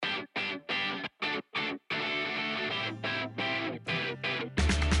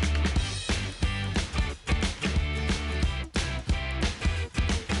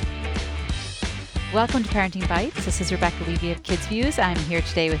Welcome to Parenting Bites. This is Rebecca Levy of Kids Views. I'm here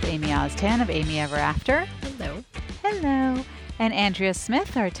today with Amy Oztan of Amy Ever After. Hello. Hello. And Andrea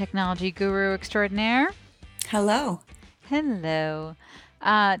Smith, our technology guru extraordinaire. Hello. Hello.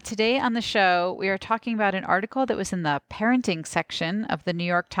 Today on the show, we are talking about an article that was in the parenting section of the New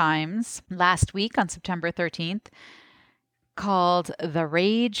York Times last week on September 13th called The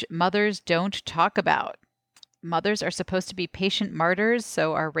Rage Mothers Don't Talk About. Mothers are supposed to be patient martyrs,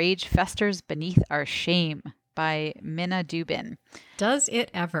 so our rage festers beneath our shame, by Minna Dubin. Does it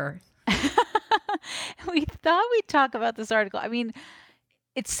ever? We thought we'd talk about this article. I mean,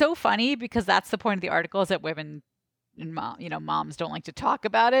 it's so funny because that's the point of the article, is that women and moms don't like to talk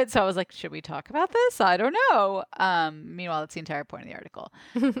about it. So I was like, should we talk about this? I don't know. Meanwhile, that's the entire point of the article.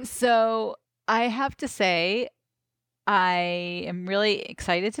 So I have to say, I am really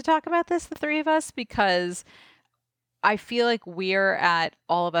excited to talk about this, the three of us, because I feel like we're at,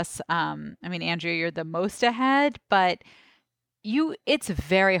 all of us, Andrea, you're the most ahead, but it's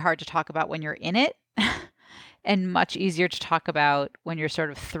very hard to talk about when you're in it and much easier to talk about when you're sort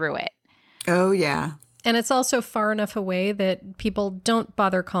of through it. Oh, yeah. And it's also far enough away that people don't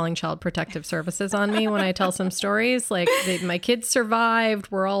bother calling Child Protective Services on me when I tell some stories. Like, my kids survived,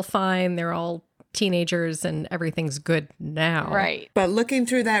 we're all fine, they're all teenagers, and everything's good now. Right. But looking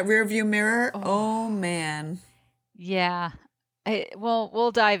through that rearview mirror, oh man. Yeah.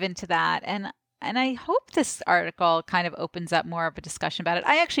 We'll dive into that. And I hope this article kind of opens up more of a discussion about it.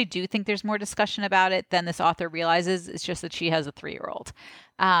 I actually do think there's more discussion about it than this author realizes. It's just that she has a 3-year-old.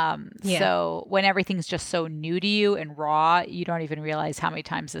 So when everything's just so new to you and raw, you don't even realize how many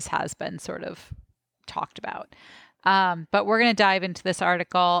times this has been sort of talked about. But we're going to dive into this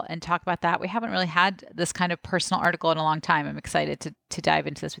article and talk about that. We haven't really had this kind of personal article in a long time. I'm excited to dive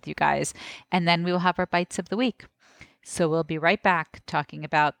into this with you guys. And then we will have our bites of the week. So we'll be right back talking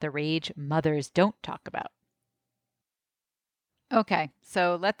about the rage mothers don't talk about. Okay,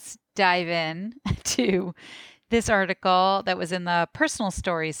 so let's dive in to this article that was in the personal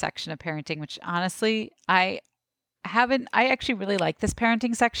stories section of parenting, which honestly, I actually really like this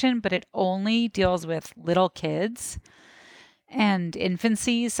parenting section, but it only deals with little kids and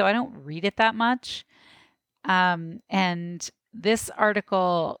infancy, so I don't read it that much. And this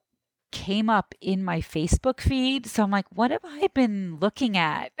article came up in my Facebook feed, so I'm like, what have I been looking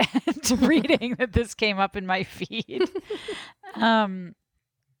at and reading that this came up in my feed?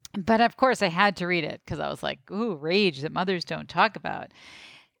 But of course I had to read it because I was like, ooh, rage that mothers don't talk about.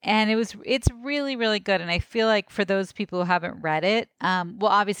 And it's really, really good. And I feel like for those people who haven't read it, we'll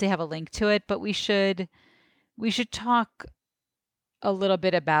obviously have a link to it, but we should talk a little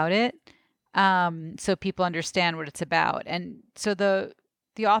bit about it, so people understand what it's about. And so the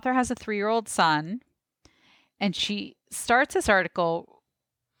author has a 3-year-old son, and she starts this article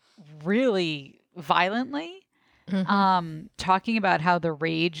really violently, talking about how the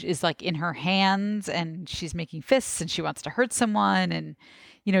rage is like in her hands and she's making fists and she wants to hurt someone, and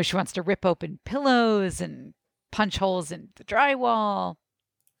she wants to rip open pillows and punch holes in the drywall,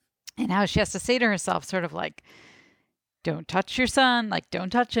 and how she has to say to herself sort of like, don't touch your son, like,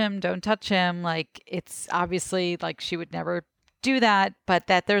 don't touch him. Like, it's obviously like she would never do that, but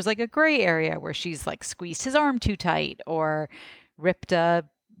that there's like a gray area where she's like squeezed his arm too tight or ripped a,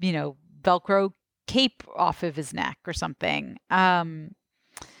 Velcro cape off of his neck or something. And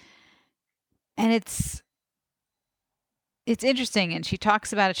it's interesting. And she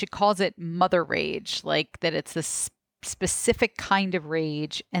talks about it. She calls it mother rage, like that it's this specific kind of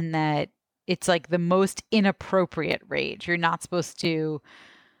rage and that it's like the most inappropriate rage. You're not supposed to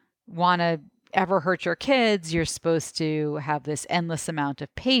want to ever hurt your kids. You're supposed to have this endless amount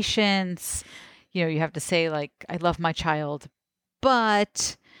of patience. You have to say like, I love my child,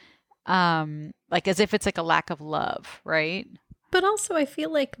 but like as if it's like a lack of love, right? But also I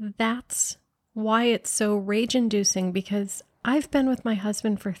feel like that's why it's so rage-inducing, because I've been with my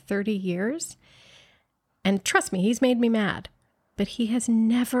husband for 30 years, and trust me, he's made me mad, but he has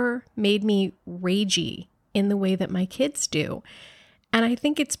never made me ragey in the way that my kids do. And I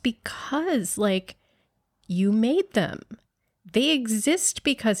think it's because, like, you made them. They exist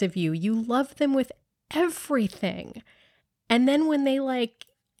because of you. You love them with everything. And then when they, like,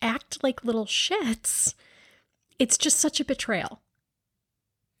 act like little shits, it's just such a betrayal.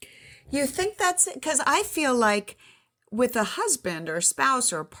 You think that's it? Because I feel like with a husband or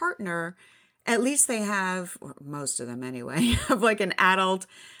spouse or a partner, at least they have, or most of them anyway, have like an adult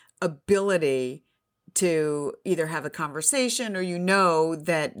ability to either have a conversation or you know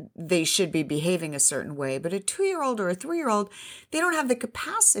that they should be behaving a certain way. But a 2-year-old or a 3-year-old, they don't have the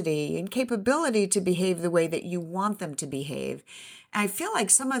capacity and capability to behave the way that you want them to behave. And I feel like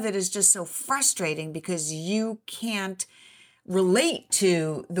some of it is just so frustrating because you can't relate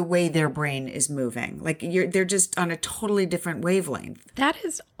to the way their brain is moving. Like they're just on a totally different wavelength. That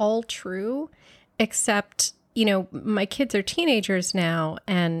is all true, except, you know, my kids are teenagers now,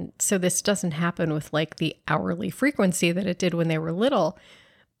 and so this doesn't happen with like the hourly frequency that it did when they were little,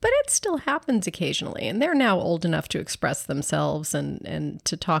 but it still happens occasionally. And they're now old enough to express themselves and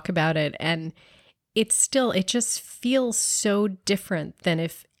to talk about it. And it just feels so different than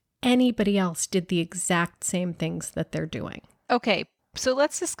if anybody else did the exact same things that they're doing. Okay, so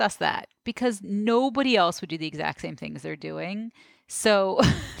let's discuss that, because nobody else would do the exact same things they're doing. So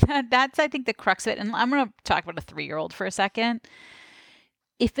that's, I think, the crux of it. And I'm going to talk about a 3-year-old for a second.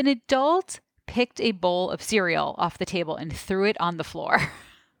 If an adult picked a bowl of cereal off the table and threw it on the floor,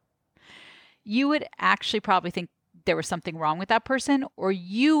 you would actually probably think there was something wrong with that person, or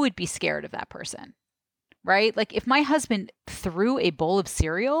you would be scared of that person, right? Like if my husband threw a bowl of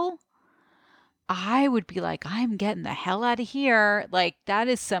cereal, I would be like, I'm getting the hell out of here. Like that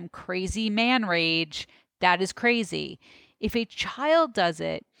is some crazy man rage. That is crazy. If a child does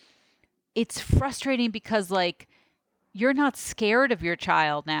it, it's frustrating because like you're not scared of your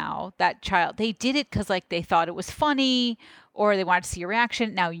child now. That child, they did it because like they thought it was funny or they wanted to see a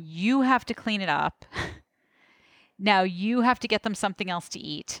reaction. Now you have to clean it up. Now you have to get them something else to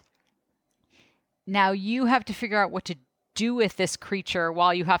eat. Now you have to figure out what to do with this creature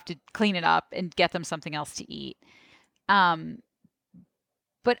while you have to clean it up and get them something else to eat.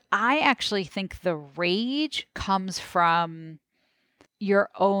 But I actually think the rage comes from your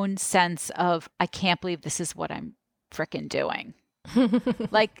own sense of, I can't believe this is what I'm frickin' doing.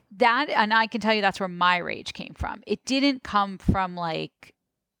 Like that. And I can tell you that's where my rage came from. It didn't come from like,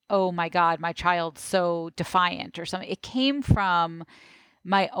 oh my God, my child's so defiant or something. It came from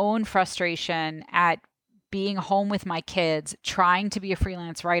my own frustration at being home with my kids, trying to be a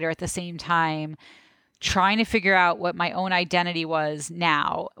freelance writer at the same time, trying to figure out what my own identity was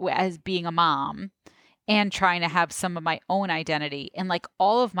now as being a mom, and trying to have some of my own identity and like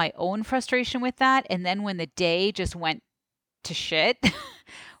all of my own frustration with that. And then when the day just went to shit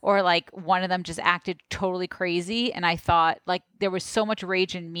or like one of them just acted totally crazy, and I thought like there was so much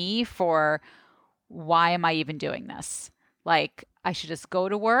rage in me for, why am I even doing this? Like I should just go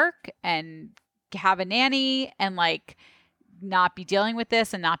to work and have a nanny and like not be dealing with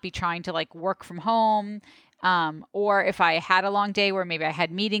this and not be trying to like work from home. Or if I had a long day where maybe I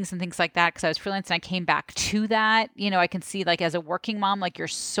had meetings and things like that because I was freelance and I came back to that, you know, I can see like as a working mom, like you're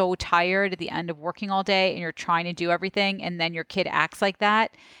so tired at the end of working all day and you're trying to do everything, and then your kid acts like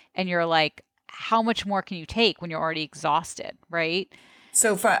that and you're like, how much more can you take when you're already exhausted, right?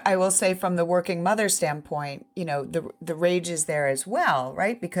 So I will say from the working mother standpoint, you know, the rage is there as well,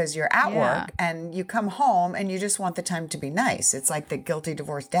 right? Because you're at work and you come home and you just want the time to be nice. It's like the guilty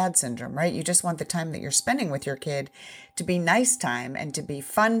divorced dad syndrome, right? You just want the time that you're spending with your kid to be nice time and to be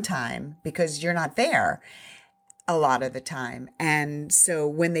fun time because you're not there a lot of the time. And so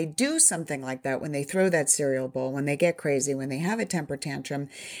when they do something like that, when they throw that cereal bowl, when they get crazy, when they have a temper tantrum,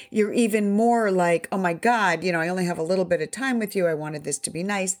 you're even more like, oh my God, you know, I only have a little bit of time with you. I wanted this to be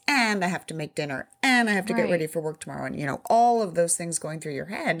nice, and I have to make dinner, and I have to get ready for work tomorrow. And, you know, all of those things going through your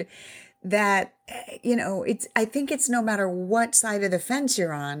head that, you know, I think it's no matter what side of the fence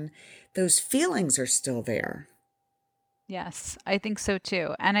you're on, those feelings are still there. Yes, I think so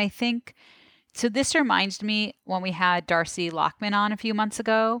too. And I think, so this reminds me when we had Darcy Lockman on a few months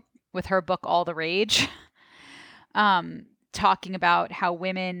ago with her book, All the Rage, talking about how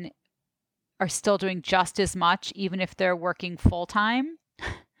women are still doing just as much, even if they're working full time.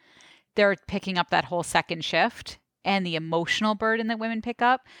 They're picking up that whole second shift and the emotional burden that women pick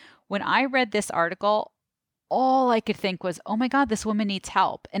up. When I read this article, all I could think was, oh my God, this woman needs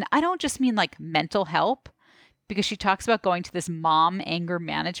help. And I don't just mean like mental help, because she talks about going to this mom anger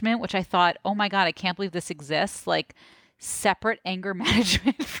management, which I thought, oh my God, I can't believe this exists, like separate anger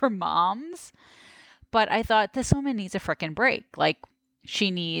management for moms. But I thought this woman needs a freaking break. Like she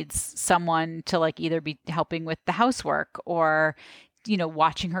needs someone to like either be helping with the housework or, you know,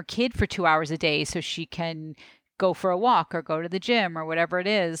 watching her kid for 2 hours a day so she can go for a walk or go to the gym or whatever it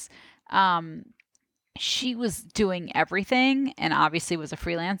is. She was doing everything and obviously was a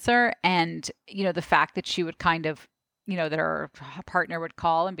freelancer. And, you know, the fact that she would kind of, you know, that her partner would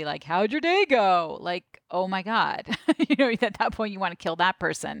call and be like, how'd your day go? Like, oh my God, you know, at that point you want to kill that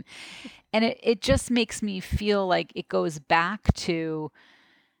person. And it just makes me feel like it goes back to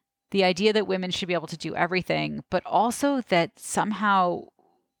the idea that women should be able to do everything, but also that somehow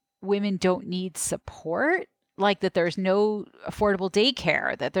women don't need support, like that there's no affordable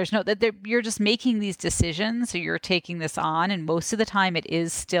daycare, that there's no, that you're just making these decisions, or you're taking this on. And most of the time it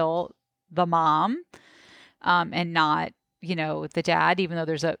is still the mom, and not, the dad, even though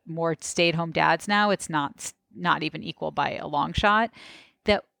there's a more stay-at-home dads now, it's not even equal by a long shot,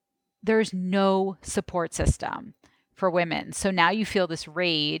 that there's no support system for women. So now you feel this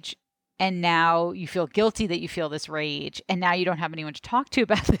rage, and now you feel guilty that you feel this rage, and now you don't have anyone to talk to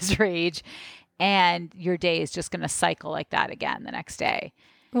about this rage, and your day is just going to cycle like that again the next day.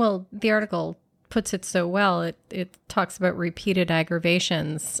 Well, the article puts it so well. It talks about repeated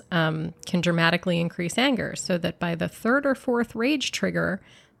aggravations can dramatically increase anger, so that by the third or fourth rage trigger,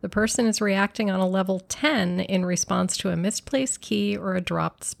 the person is reacting on a level 10 in response to a misplaced key or a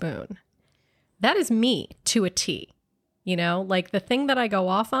dropped spoon. That is me to a T. Like the thing that I go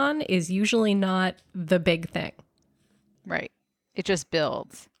off on is usually not the big thing. Right. It just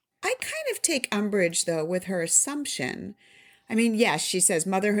builds. I kind of take umbrage, though, with her assumption. I mean, yes, she says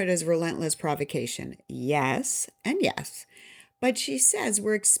motherhood is relentless provocation. Yes, and yes. But she says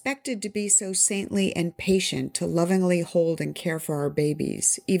we're expected to be so saintly and patient to lovingly hold and care for our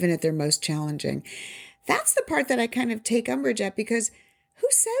babies, even at their most challenging. That's the part that I kind of take umbrage at, because who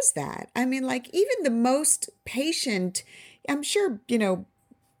says that? I mean, like, even the most patient, I'm sure,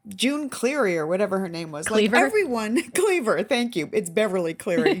 June Cleary or whatever her name was. Cleaver? Like everyone, Cleaver, thank you. It's Beverly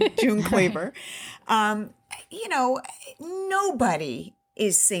Cleary, June Cleaver. Nobody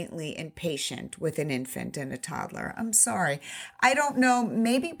is saintly and patient with an infant and a toddler. I'm sorry. I don't know.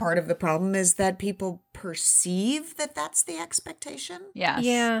 Maybe part of the problem is that people perceive that that's the expectation. Yes.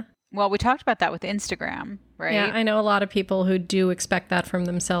 Yeah. Well, we talked about that with Instagram, right? Yeah, I know a lot of people who do expect that from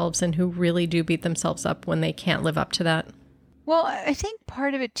themselves and who really do beat themselves up when they can't live up to that. Well, I think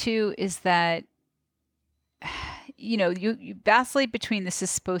part of it too is that, you vacillate between this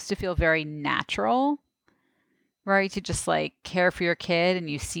is supposed to feel very natural, right? To just like care for your kid, and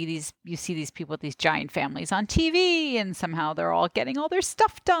you see these people with these giant families on TV, and somehow they're all getting all their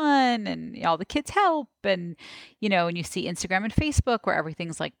stuff done, and all the kids help, and and you see Instagram and Facebook where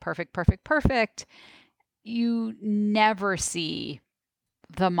everything's like perfect, perfect, perfect. You never see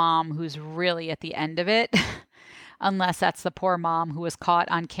the mom who's really at the end of it. Unless that's the poor mom who was caught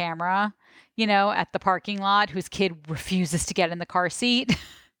on camera, at the parking lot, whose kid refuses to get in the car seat.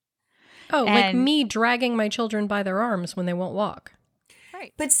 Oh, like me dragging my children by their arms when they won't walk.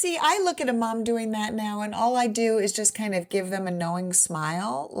 Right. But see, I look at a mom doing that now, and all I do is just kind of give them a knowing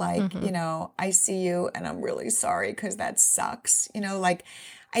smile. Like, I see you and I'm really sorry because that sucks. Like,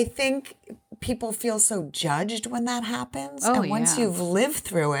 I think people feel so judged when that happens. Oh, and once you've lived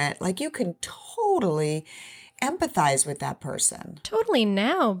through it, like, you can totally empathize with that person. Totally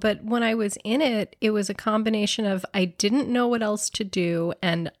now, but when I was in it, it was a combination of I didn't know what else to do,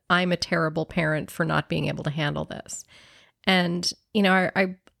 and I'm a terrible parent for not being able to handle this. And,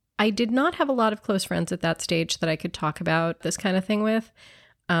 I did not have a lot of close friends at that stage that I could talk about this kind of thing with.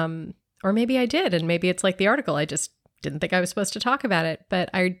 Or maybe I did, and maybe it's like the article, I just didn't think I was supposed to talk about it.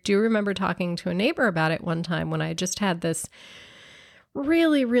 But I do remember talking to a neighbor about it one time when I just had this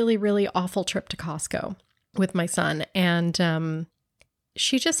really, really, really awful trip to Costco with my son. And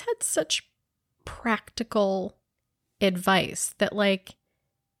she just had such practical advice that like,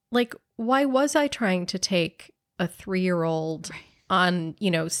 why was I trying to take a 3-year-old on,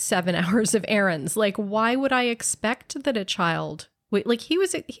 7 hours of errands? Like, why would I expect that a child like he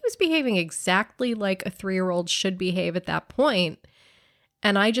was behaving exactly like a 3-year-old should behave at that point.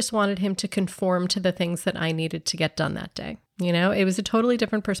 And I just wanted him to conform to the things that I needed to get done that day. It was a totally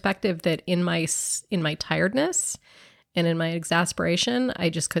different perspective that in my tiredness and in my exasperation, I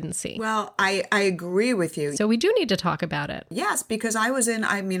just couldn't see. Well, I agree with you. So we do need to talk about it. Yes, because I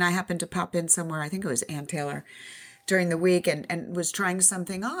happened to pop in somewhere, I think it was Ann Taylor, during the week and was trying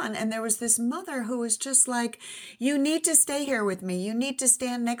something on. And there was this mother who was just like, you need to stay here with me. You need to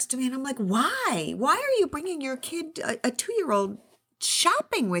stand next to me. And I'm like, why? Why are you bringing your kid, a 2-year-old,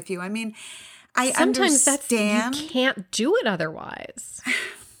 shopping with you? I mean, I sometimes understand. You can't do it otherwise.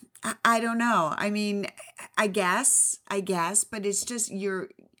 I don't know. I mean, I guess, but it's just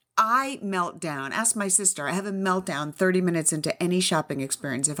I melt down. Ask my sister. I have a meltdown 30 minutes into any shopping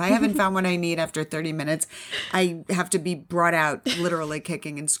experience. If I haven't found what I need after 30 minutes, I have to be brought out literally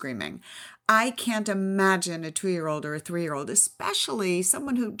kicking and screaming. I can't imagine a 2-year-old or a 3-year-old, especially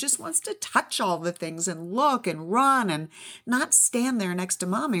someone who just wants to touch all the things and look and run and not stand there next to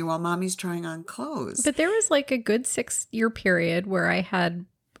mommy while mommy's trying on clothes. But there was like a good 6-year period where I had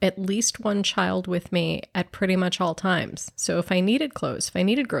at least one child with me at pretty much all times. So if I needed clothes, if I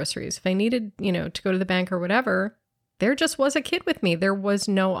needed groceries, if I needed, to go to the bank or whatever, there just was a kid with me. There was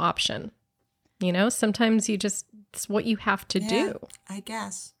no option. Sometimes it's what you have to do. I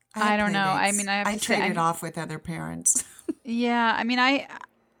guess. I don't know. I mean, I traded off with other parents. Yeah. I mean, I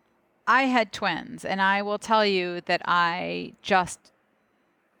had twins, and I will tell you that I just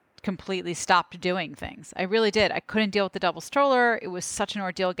completely stopped doing things. I really did. I couldn't deal with the double stroller. It was such an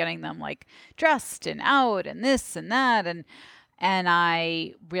ordeal getting them like dressed and out and this and that. And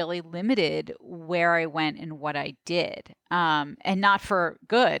I really limited where I went and what I did. And not for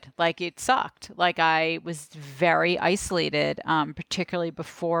good. Like it sucked. Like I was very isolated, particularly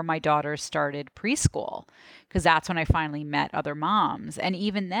before my daughter started preschool, because that's when I finally met other moms. And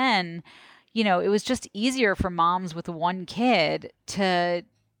even then, it was just easier for moms with one kid to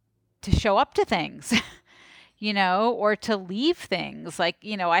show up to things, or to leave things. Like,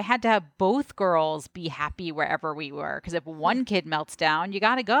 I had to have both girls be happy wherever we were. Because if one kid melts down, you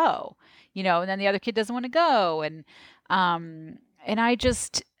got to go, and then the other kid doesn't want to go. And I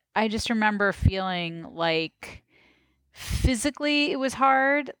just remember feeling like physically it was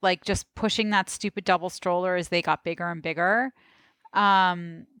hard, like just pushing that stupid double stroller as they got bigger and bigger. But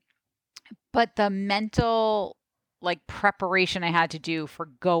the mental like preparation I had to do for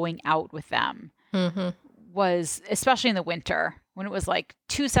going out with them was, especially in the winter, when it was like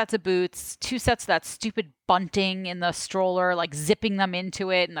 2 sets of boots, 2 sets of that stupid bunting in the stroller, like zipping them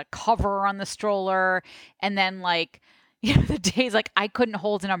into it and the cover on the stroller. And then like, the days like I couldn't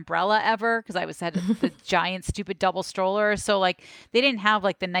hold an umbrella ever because I had the giant stupid double stroller. So like they didn't have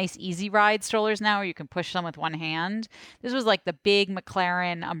like the nice easy ride strollers now where you can push them with one hand. This was like the big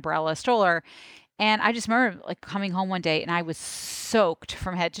McLaren umbrella stroller. And I just remember like coming home one day and I was soaked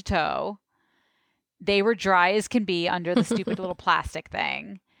from head to toe. They were dry as can be under the stupid little plastic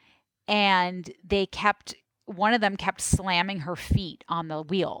thing. And one of them kept slamming her feet on the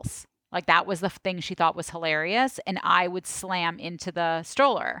wheels. Like that was the thing she thought was hilarious. And I would slam into the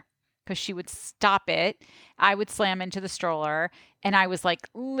stroller because she would stop it. I would slam into the stroller and I was like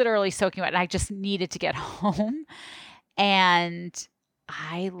literally soaking wet. And I just needed to get home. And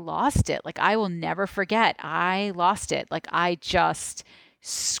I lost it. Like I will never forget. I lost it. Like I just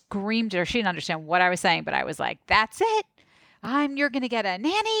screamed at her. She didn't understand what I was saying, but I was like, that's it. You're going to get a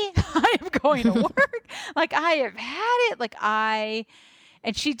nanny. I am going to work. Like I have had it.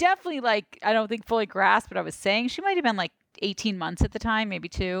 And she definitely like, I don't think fully grasped what I was saying. She might've been like 18 months at the time, maybe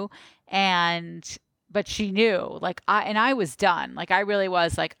 2. But she knew I was done. Like I really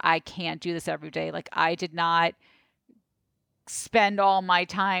was like, I can't do this every day. Like I did not spend all my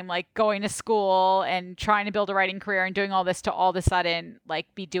time like going to school and trying to build a writing career and doing all this to all of a sudden like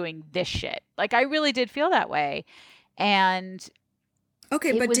be doing this shit. Like I really did feel that way. And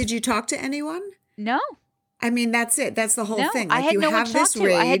okay, but did you talk to anyone? No. I mean, that's it. That's the whole thing. Like, I had no one to talk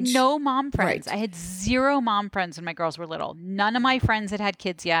to. I had no mom friends. Right. I had 0 mom friends when my girls were little. None of my friends had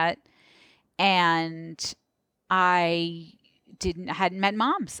kids yet. And I hadn't met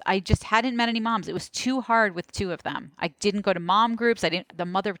moms. I just hadn't met any moms. It was too hard with 2 of them. I didn't go to mom groups. The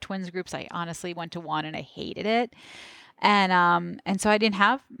mother of twins groups. I honestly went to one and I hated it. And so I didn't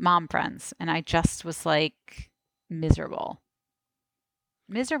have mom friends and I just was like miserable.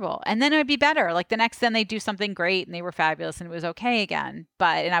 And then it would be better. Like the next, then they do something great and they were fabulous and it was okay again.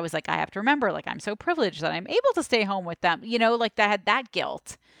 And I was like, I have to remember, like, I'm so privileged that I'm able to stay home with them, like that had that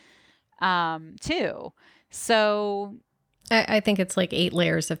guilt, too. So I think it's like 8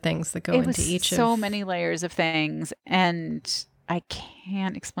 layers of things that go into each. So many layers of things and I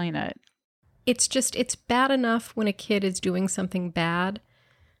can't explain it. It's bad enough when a kid is doing something bad,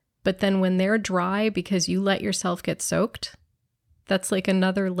 but then when they're dry because you let yourself get soaked, that's like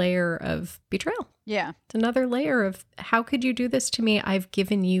another layer of betrayal. Yeah. It's another layer of how could you do this to me? I've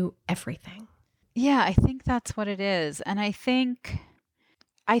given you everything. Yeah, I think that's what it is. And I think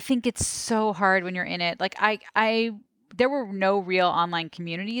it's so hard when you're in it. Like there were no real online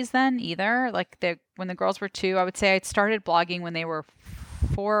communities then either. Like when the girls were 2, I would say I'd started blogging when they were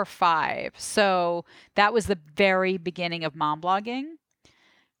 4 or 5. So that was the very beginning of mom blogging.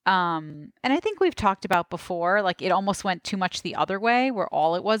 And I think we've talked about before, like it almost went too much the other way where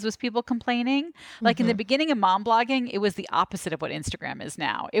all it was people complaining. Like in the beginning of mom blogging, it was the opposite of what Instagram is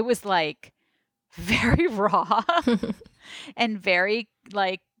now. It was like very raw and very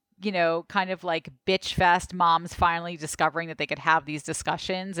like, kind of like bitch fest moms finally discovering that they could have these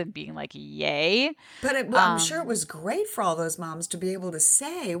discussions and being like, yay. But I'm sure it was great for all those moms to be able to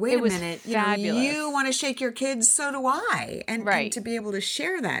say, wait a minute, fabulous. You want to shake your kids, so do I. And to be able to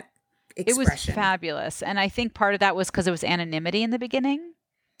share that expression. It was fabulous. And I think part of that was because it was anonymity in the beginning.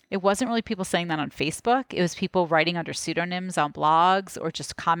 It wasn't really people saying that on Facebook. It was people writing under pseudonyms on blogs or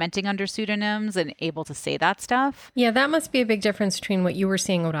just commenting under pseudonyms and able to say that stuff. Yeah, that must be a big difference between what you were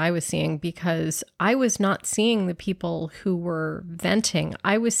seeing and what I was seeing, because I was not seeing the people who were venting.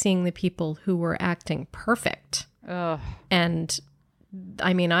 I was seeing the people who were acting perfect. Ugh. And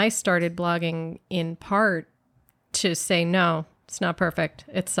I mean, I started blogging in part to say, no, it's not perfect.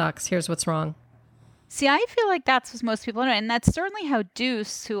 It sucks. Here's what's wrong. See, I feel like that's what most people know. And that's certainly how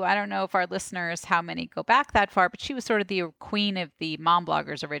Deuce, who I don't know if our listeners, how many go back that far, but she was sort of the queen of the mom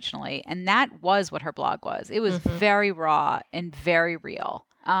bloggers originally. And that was what her blog was. It was very raw and very real.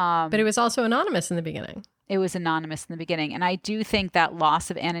 But it was also anonymous in the beginning. It was anonymous in the beginning. And I do think that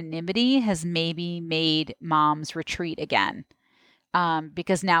loss of anonymity has maybe made moms retreat again,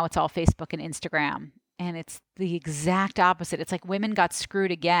 because now it's all Facebook and Instagram. And it's the exact opposite. It's like women got screwed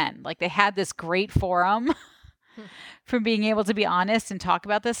again. Like they had this great forum for being able to be honest and talk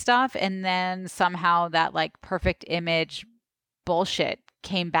about this stuff. And then somehow that like perfect image bullshit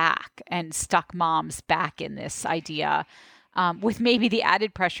came back and stuck moms back in this idea, with maybe the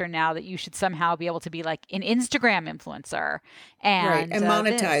added pressure now that you should somehow be able to be like an Instagram influencer and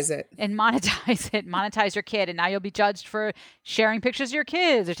monetize it. And monetize your kid. And now you'll be judged for sharing pictures of your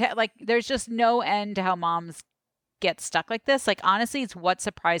kids. Or like there's just no end to how moms get stuck like this. Like, honestly, it's what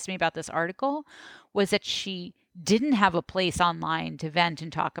surprised me about this article was that she didn't have a place online to vent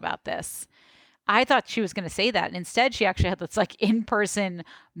and talk about this. I thought she was going to say that. And instead, she actually had this like in-person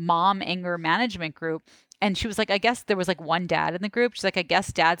mom anger management group. And she was like, I guess there was like one dad in the group. She's like, I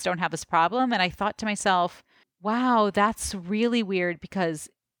guess dads don't have this problem. And I thought to myself, wow, that's really weird, because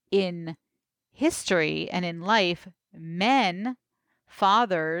in history and in life, men,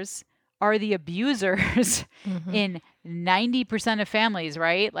 fathers, are the abusers in 90% of families,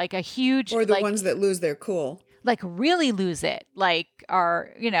 right? Like a huge... Or the ones that lose their cool. Like really lose it, like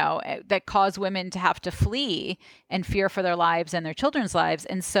are, that cause women to have to flee and fear for their lives and their children's lives.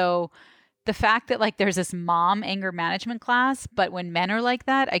 And so the fact that like there's this mom anger management class, but when men are like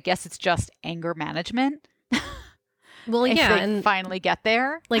that, I guess it's just anger management. Well, yeah, and finally get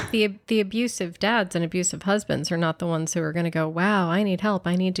there. Like the abusive dads and abusive husbands are not the ones who are going to go, wow, I need help.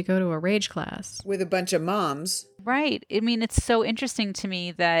 I need to go to a rage class. With a bunch of moms. Right. I mean, it's so interesting to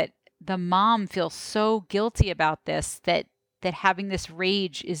me that the mom feels so guilty about this, that having this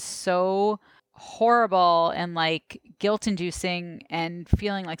rage is so horrible and like guilt inducing and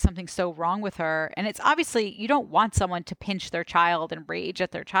feeling like something's so wrong with her. And it's obviously, you don't want someone to pinch their child and rage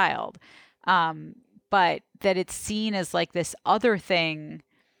at their child. But that it's seen as like this other thing,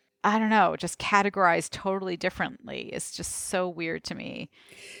 I don't know, just categorized totally differently. It's just so weird to me.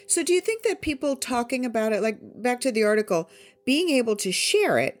 So do you think that people talking about it, like back to the article, being able to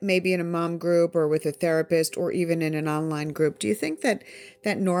share it, maybe in a mom group or with a therapist or even in an online group, do you think that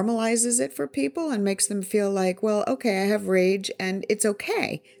that normalizes it for people and makes them feel like, well, okay, I have rage and it's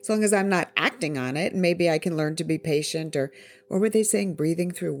okay as long as I'm not acting on it, and maybe I can learn to be patient, or were they saying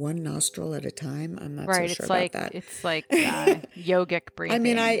breathing through one nostril at a time? I'm not so sure about that. It's like yogic breathing. I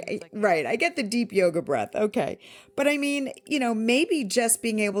mean, I get the deep yoga breath. Okay. But I mean, maybe just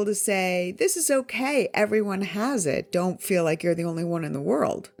being able to say, this is okay. Everyone has it. Don't feel like you're the only one in the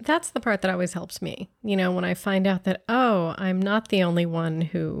world. That's the part that always helps me. When I find out that, oh, I'm not the only one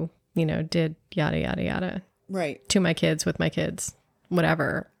who, did yada, yada, yada. Right. To my kids, with my kids,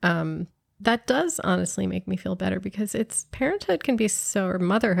 whatever. That does honestly make me feel better, because motherhood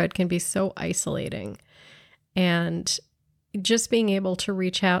can be so isolating. And just being able to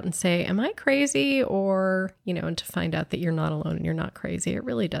reach out and say, am I crazy? Or, and to find out that you're not alone and you're not crazy, it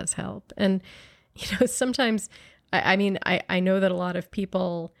really does help. And, sometimes, I know that a lot of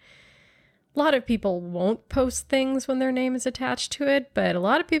people won't post things when their name is attached to it, but a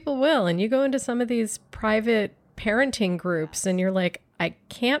lot of people will. And you go into some of these private parenting groups and you're like, I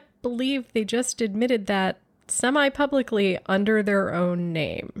can't believe they just admitted that semi-publicly under their own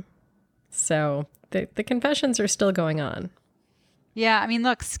name. So the confessions are still going on. Yeah, I mean,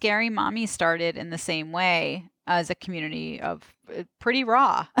 look, Scary Mommy started in the same way as a community of pretty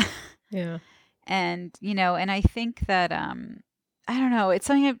raw. Yeah. And, and I think that, I don't know, it's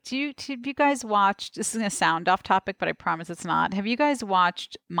something, have you guys watched, this is going to sound off topic, but I promise it's not. Have you guys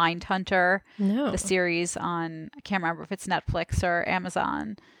watched Mindhunter? No. The series on, I can't remember if it's Netflix or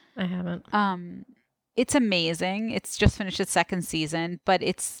Amazon. I haven't. It's amazing. It's just finished its second season, but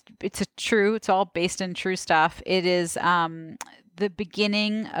it's all based in true stuff. It is the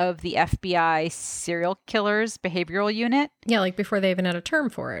beginning of the FBI serial killers behavioral unit. Yeah, like before they even had a term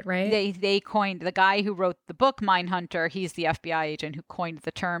for it, right? They coined, the guy who wrote the book Mindhunter, he's the FBI agent who coined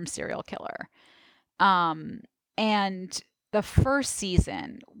the term serial killer. And the first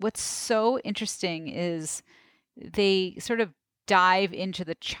season, what's so interesting is they sort of dive into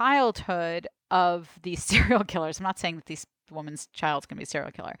the childhood of these serial killers. I'm not saying that this woman's child's going to be a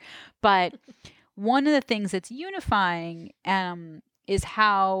serial killer, but one of the things that's unifying is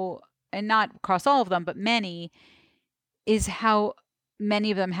how, and not across all of them, but many, is how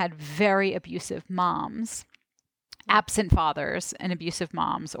many of them had very abusive moms, absent fathers and abusive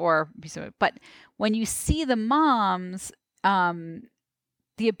moms, but when you see the moms,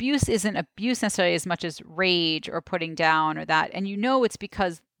 the abuse isn't abuse necessarily as much as rage or putting down or that. And it's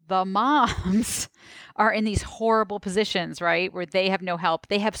because the moms are in these horrible positions, right? Where they have no help.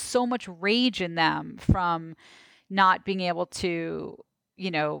 They have so much rage in them from not being able to,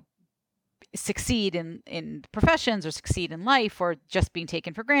 succeed in professions or succeed in life, or just being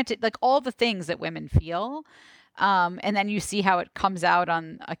taken for granted, like all the things that women feel. And then you see how it comes out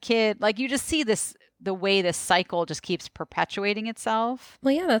on a kid. Like you just see the way this cycle just keeps perpetuating itself.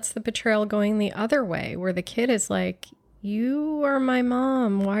 Well, yeah, that's the betrayal going the other way, where the kid is like, you are my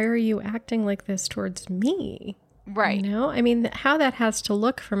mom. Why are you acting like this towards me? Right. I mean, how that has to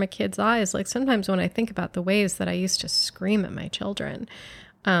look from a kid's eyes. Like sometimes when I think about the ways that I used to scream at my children,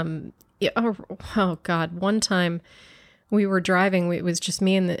 oh God, one time we were driving, it was just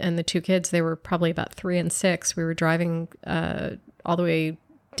me and the two kids. They were probably about 3 and 6. We were driving all the way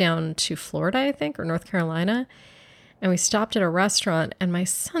down to Florida, I think, or North Carolina. And we stopped at a restaurant and my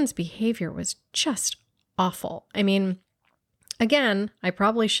son's behavior was just awful. I mean, again, I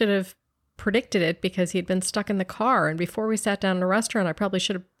probably should have predicted it because he'd been stuck in the car. And before we sat down in a restaurant, I probably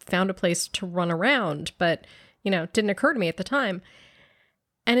should have found a place to run around. But, it didn't occur to me at the time.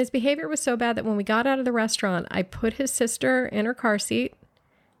 And his behavior was so bad that when we got out of the restaurant, I put his sister in her car seat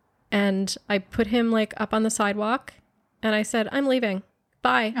and I put him like up on the sidewalk and I said, I'm leaving.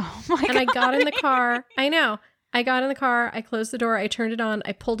 Bye. Oh my God. I got in the car. I know. I got in the car. I closed the door. I turned it on.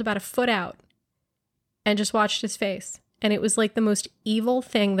 I pulled about a foot out and just watched his face. And it was like the most evil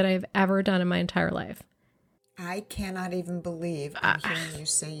thing that I've ever done in my entire life. I cannot even believe I'm hearing you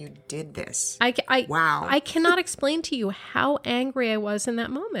say you did this. Wow. I cannot explain to you how angry I was in that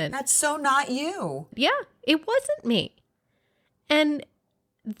moment. That's so not you. Yeah, it wasn't me. And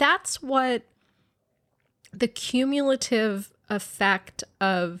that's what the cumulative effect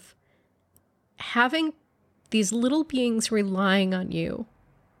of having these little beings relying on you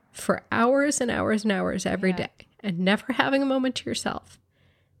for hours and hours and hours every day and never having a moment to yourself.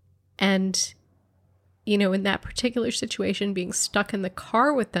 And in that particular situation, being stuck in the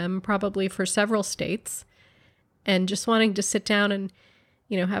car with them, probably for several states, and just wanting to sit down and,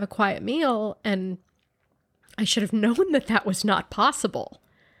 have a quiet meal. And I should have known that that was not possible.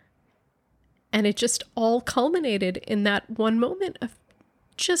 And it just all culminated in that one moment of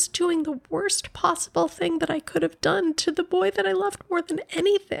just doing the worst possible thing that I could have done to the boy that I loved more than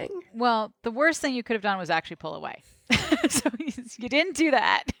anything. Well, the worst thing you could have done was actually pull away. So you didn't do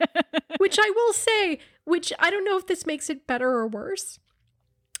that. Which I will say, I don't know if this makes it better or worse.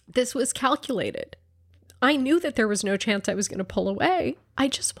 This was calculated. I knew that there was no chance I was going to pull away. I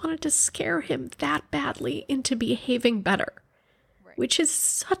just wanted to scare him that badly into behaving better, which is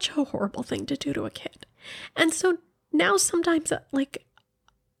such a horrible thing to do to a kid. And so now sometimes, like,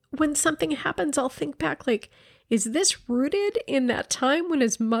 when something happens, I'll think back, like, is this rooted in that time when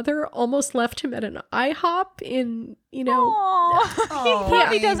his mother almost left him at an IHOP in, He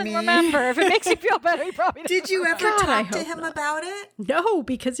probably doesn't Amy. remember. If it makes you feel better, he probably doesn't. Did you ever talk to him about it? No,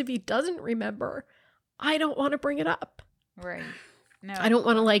 because if he doesn't remember, I don't want to bring it up. Right. No. I don't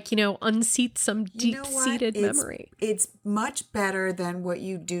want to, unseat some deep-seated memory. It's much better than what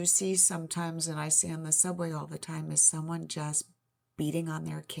you do see sometimes, and I see on the subway all the time, is someone just beating on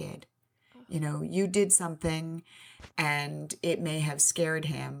their kid. You did something and it may have scared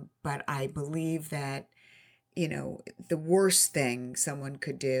him, but I believe that, the worst thing someone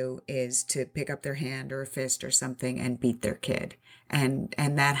could do is to pick up their hand or a fist or something and beat their kid. And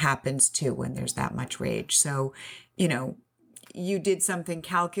that happens too when there's that much rage. So, you did something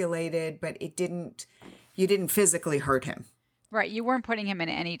calculated, but you didn't physically hurt him. Right. You weren't putting him in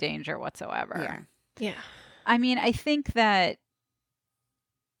any danger whatsoever. Yeah. I mean, I think that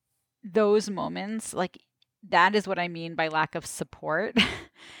those moments, like, that is what I mean by lack of support.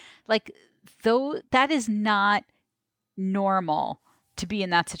 Like, though, that is not normal to be in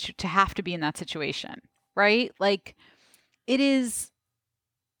that to have to be in that situation, right? Like, it is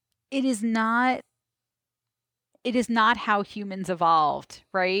not how humans evolved,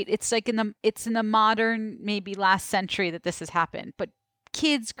 right? It's like it's in the modern, maybe last century that this has happened, but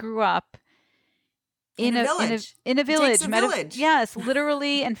kids grew up In a village. In a It village. takes a village. Yes,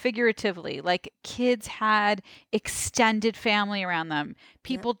 literally and figuratively. Like kids had extended family around them.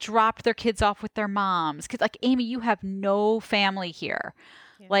 People dropped their kids off with their moms. 'Cause, like, Amy, you have no family here.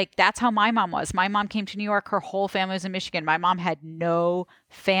 Yeah. Like that's how my mom was. My mom came to New York. Her whole family was in Michigan. My mom had no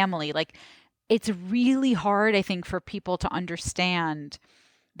family. Like it's really hard, I think, for people to understand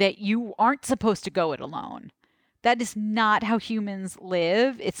that you aren't supposed to go it alone. That is not how humans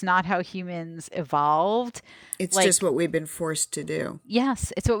live. It's not how humans evolved. It's Like, just what we've been forced to do.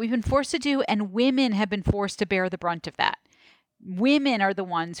 yes, it's what we've been forced to do. And women have been forced to bear the brunt of that. Women are the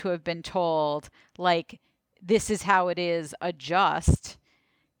ones who have been told, like, this is how it is, adjust.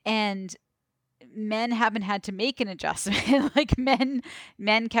 And men haven't had to make an adjustment. Like men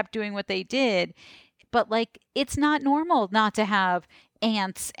kept doing what they did. But like it's not normal not to have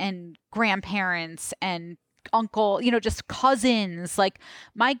aunts and grandparents and uncle, just cousins. Like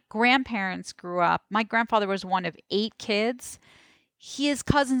my grandparents grew up. My grandfather was one of 8 kids. His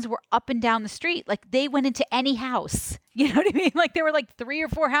cousins were up and down the street. Like they went into any house. You know what I mean? Like there were like 3 or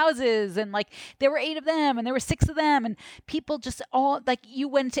 4 houses and like there were 8 of them and there were 6 of them and people just all like you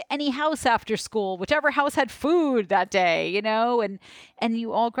went to any house after school, whichever house had food that day, and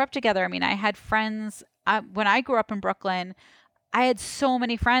you all grew up together. I mean, I had friends when I grew up in Brooklyn. I had so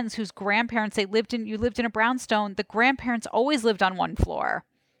many friends whose grandparents, you lived in a brownstone. The grandparents always lived on 1 floor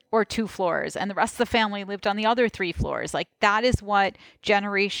or 2 floors, and the rest of the family lived on the other 3 floors. Like that is what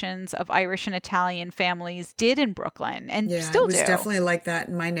generations of Irish and Italian families did in Brooklyn, and still do. It was definitely like that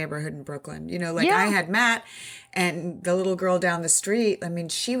in my neighborhood in Brooklyn. I had Matt and the little girl down the street. I mean,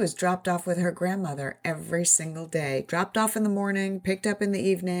 she was dropped off with her grandmother every single day. Dropped off in the morning, picked up in the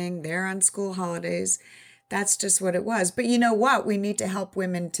evening, there on school holidays. That's just what it was. But you know what? We need to help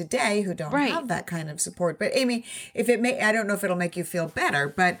women today who don't have that kind of support. But Amy, I don't know if it'll make you feel better,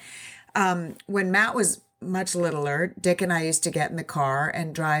 but when Matt was much littler, Dick and I used to get in the car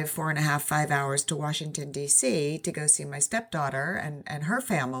and drive 4.5, 5 hours to Washington, D.C. to go see my stepdaughter and her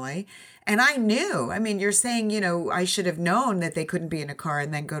family. And I knew, I mean, you're saying, I should have known that they couldn't be in a car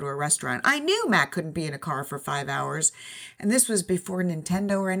and then go to a restaurant. I knew Matt couldn't be in a car for 5 hours. And this was before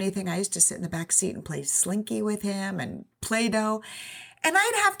Nintendo or anything. I used to sit in the back seat and play Slinky with him and Play-Doh. And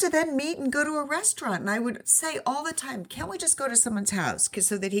I'd have to then meet and go to a restaurant. And I would say all the time, can't we just go to someone's house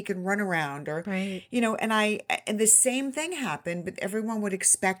so that he can run around? Or, Right. and the same thing happened, but everyone would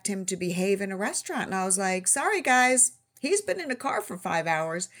expect him to behave in a restaurant. And I was like, sorry, guys, he's been in a car for 5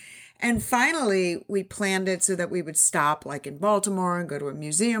 hours. And finally, we planned it so that we would stop like in Baltimore and go to a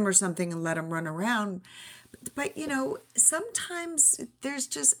museum or something and let him run around. But sometimes there's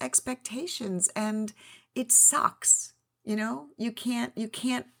just expectations and it sucks. You can't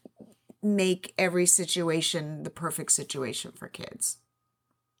make every situation the perfect situation for kids.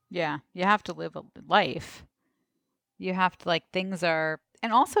 Yeah, you have to live a life. You have to things are,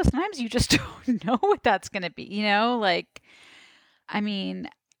 and also sometimes you just don't know what that's going to be, I mean,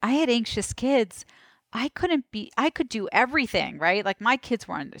 I had anxious kids. I could do everything, right? Like my kids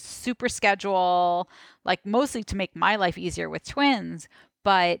were on a super schedule, like mostly to make my life easier with twins.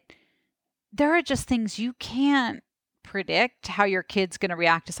 But there are just things you can't predict how your kid's going to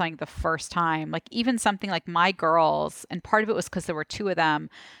react to something the first time. Like even something like my girls, and part of it was because there were 2 of them,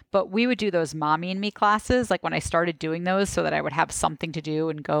 but we would do those mommy and me classes, like when I started doing those so that I would have something to do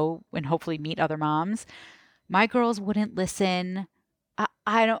and go and hopefully meet other moms. My girls wouldn't listen.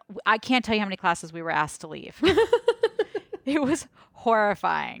 I can't tell you how many classes we were asked to leave. It was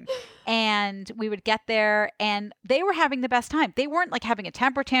horrifying. And we would get there and they were having the best time. They weren't like having a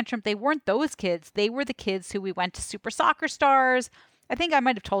temper tantrum. They weren't those kids. They were the kids who we went to Super Soccer Stars. I think I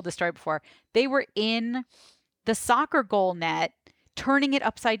might have told this story before. They were in the soccer goal net, turning it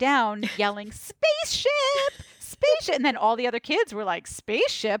upside down, yelling, "Spaceship! Spaceship!" And then all the other kids were like,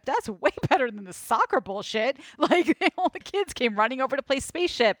 "Spaceship? That's way better than the soccer bullshit." Like all the kids came running over to play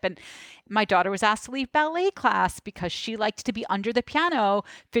Spaceship. And my daughter was asked to leave ballet class because she liked to be under the piano,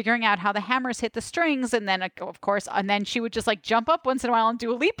 figuring out how the hammers hit the strings. And then, of course, and then she would just like jump up once in a while and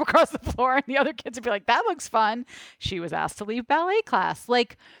do a leap across the floor. And the other kids would be like, "That looks fun." She was asked to leave ballet class.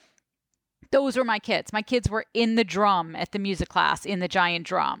 Like, those were my kids. My kids were in the drum at the music class, in the giant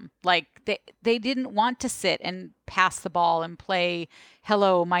drum. Like they didn't want to sit and pass the ball and play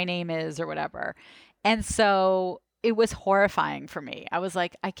 "Hello, my name is" or whatever. And so it was horrifying for me. I was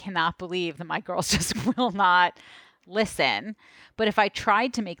like, I cannot believe that my girls just will not listen. But if I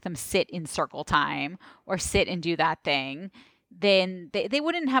tried to make them sit in circle time or sit and do that thing, then they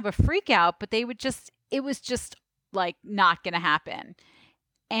wouldn't have a freak out, but they would just, it was just like not going to happen.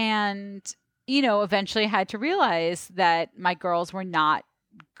 And eventually I had to realize that my girls were not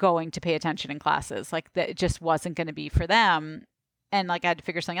going to pay attention in classes. Like that it just wasn't going to be for them. And like I had to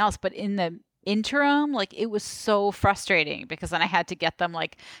figure something else. But in the interim, like it was so frustrating because then I had to get them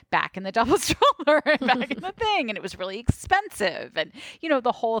like back in the double stroller and back in the thing. And it was really expensive and,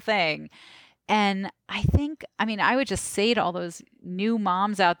 the whole thing. And I think, I would just say to all those new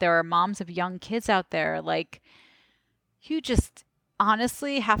moms out there or moms of young kids out there, like, you just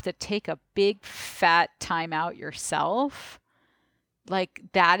honestly have to take a big fat time out yourself. Like,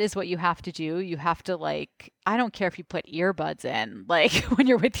 that is what you have to do. You have to, like, I don't care if you put earbuds in, like, when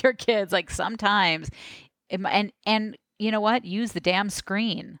you're with your kids, like, sometimes, and you know what? Use the damn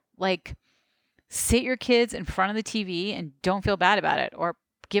screen. Like, sit your kids in front of the TV and don't feel bad about it, or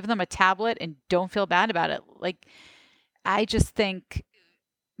give them a tablet and don't feel bad about it. Like, I just think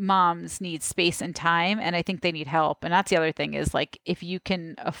moms need space and time, and I think they need help. And that's the other thing is, like, if you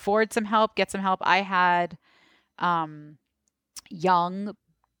can afford some help, get some help. I had young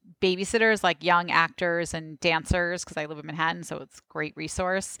babysitters, like young actors and dancers, because I live in Manhattan, so it's a great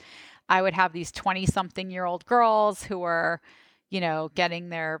resource. I would have these 20-something-year-old girls who were, getting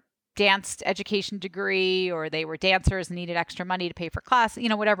their dance education degree, or they were dancers and needed extra money to pay for class,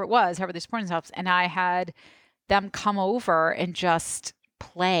 whatever it was, however they supported themselves. And I had them come over and just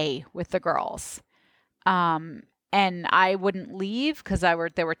play with the girls. And I wouldn't leave because there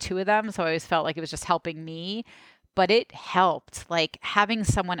were two of them. So I always felt like it was just helping me, but it helped, like having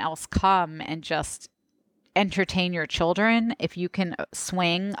someone else come and just entertain your children. If you can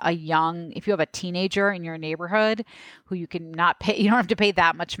swing if you have a teenager in your neighborhood who you can not pay, you don't have to pay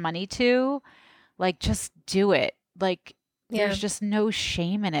that much money to, like, just do it. Like, there's just no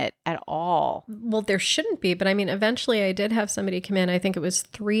shame in it at all. Well, there shouldn't be, but eventually I did have somebody come in. I think it was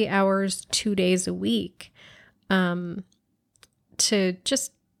 3 hours, 2 days a week, to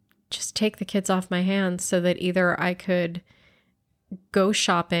just take the kids off my hands so that either I could go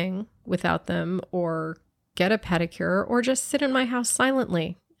shopping without them or get a pedicure or just sit in my house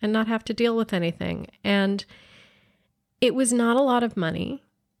silently and not have to deal with anything. And it was not a lot of money,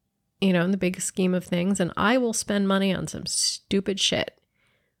 in the big scheme of things. And I will spend money on some stupid shit.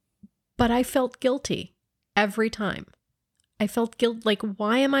 But I felt guilty every time. I felt guilt. Like,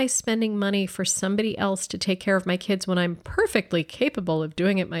 why am I spending money for somebody else to take care of my kids when I'm perfectly capable of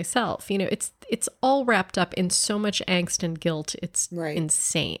doing it myself? It's all wrapped up in so much angst and guilt. It's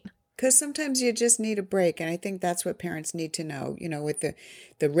insane. Because sometimes you just need a break. And I think that's what parents need to know, with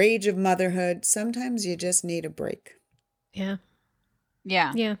the rage of motherhood, sometimes you just need a break. Yeah.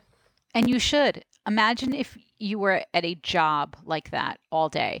 Yeah. Yeah. And you should. Imagine if you were at a job like that all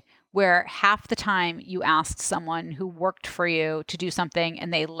day, where half the time you asked someone who worked for you to do something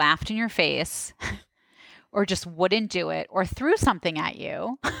and they laughed in your face or just wouldn't do it or threw something at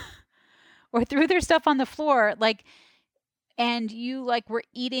you or threw their stuff on the floor, like, and you like were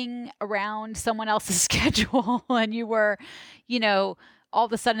eating around someone else's schedule and you were, all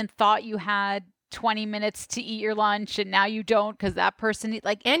of a sudden thought you had 20 minutes to eat your lunch and now you don't because that person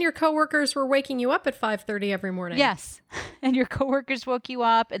and your coworkers were waking you up at 5:30 every morning. Yes. And your coworkers woke you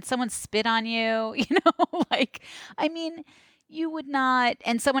up and someone spit on you, you would not,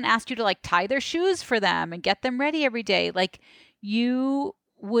 and someone asked you to like tie their shoes for them and get them ready every day. Like you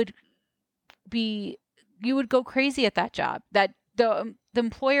would go crazy at that job. That the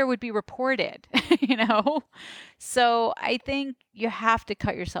employer would be reported, So I think you have to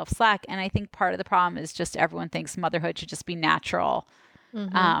cut yourself slack. And I think part of the problem is just everyone thinks motherhood should just be natural.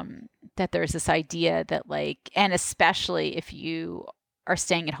 Mm-hmm. That there's this idea that and especially if you are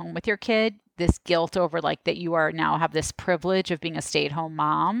staying at home with your kid, this guilt over that you are now have this privilege of being a stay-at-home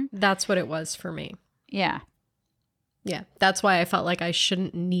mom. That's what it was for me. Yeah. Yeah. That's why I felt like I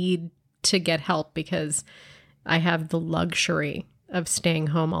shouldn't need to get help because I have the luxury of staying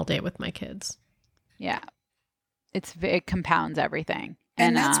home all day with my kids. Yeah. It compounds everything.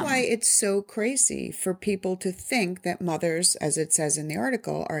 And that's why it's so crazy for people to think that mothers, as it says in the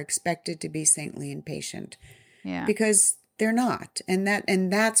article, are expected to be saintly and patient. Yeah. Because they're not. And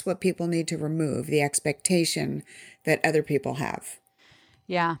that's what people need to remove, the expectation that other people have.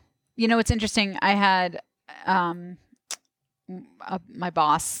 Yeah. It's interesting. I had my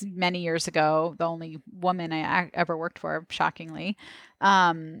boss many years ago, the only woman I ever worked for, shockingly,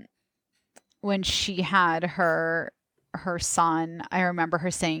 when she had her son, I remember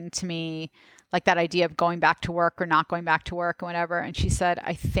her saying to me, like, that idea of going back to work or not going back to work or whatever. And she said,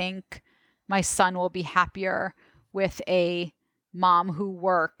 I think my son will be happier with a mom who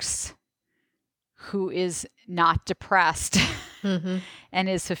works, who is not depressed mm-hmm. and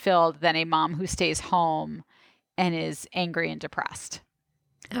is fulfilled, than a mom who stays home and is angry and depressed.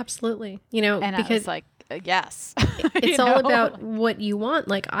 Absolutely. You know, And I because was like, yes. it's all about what you want.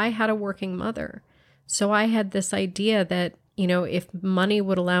 Like, I had a working mother. So I had this idea that, you know, if money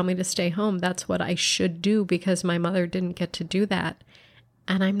would allow me to stay home, that's what I should do because my mother didn't get to do that.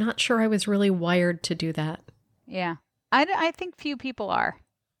 And I'm not sure I was really wired to do that. Yeah. I think few people are.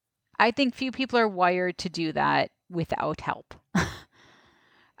 I think few people are wired to do that without help.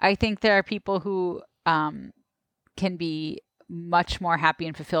 I think there are people who can be much more happy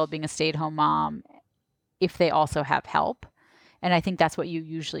and fulfilled being a stay-at-home mom if they also have help. And I think that's what you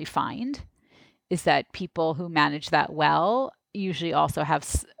usually find, is that people who manage that well usually also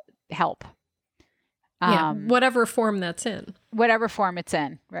have help. Yeah, whatever form that's in. Whatever form it's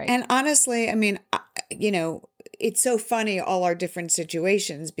in, right. And honestly, I mean, you know, it's so funny, all our different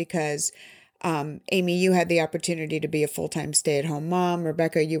situations, because Amy, you had the opportunity to be a full-time stay-at-home mom.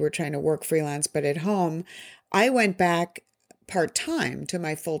 Rebecca, you were trying to work freelance, but at home. I went back part-time to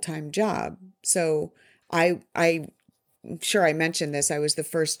my full-time job. So I'm sure I mentioned this. I was the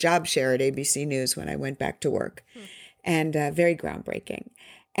first job share at ABC News when I went back to work, and very groundbreaking.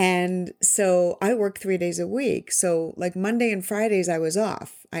 And so I worked 3 days a week. So like Monday and Fridays I was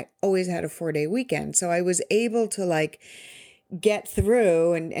off. I always had a 4-day weekend. So I was able to like get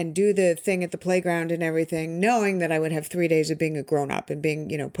through and do the thing at the playground and everything, knowing that I would have 3 days of being a grown up and being,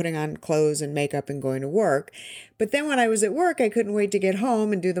 you know, putting on clothes and makeup and going to work. But then when I was at work, I couldn't wait to get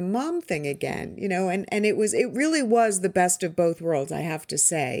home and do the mom thing again, you know, and it really was the best of both worlds, I have to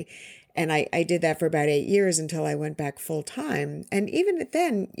say. And I did that for about 8 years until I went back full time. And even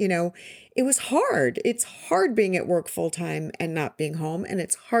then, you know, it was hard. It's hard being at work full time and not being home. And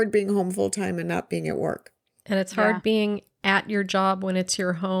it's hard being home full time and not being at work. And it's hard being at your job when it's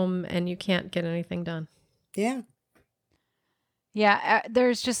your home and you can't get anything done. Yeah. Yeah.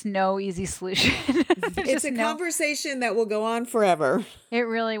 There's just no easy solution. It's a conversation that will go on forever. It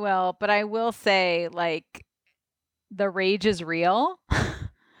really will. But I will say, like, the rage is real.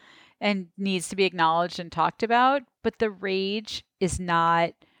 And needs to be acknowledged and talked about, but the rage is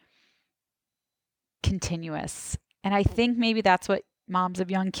not continuous. And I think maybe that's what moms of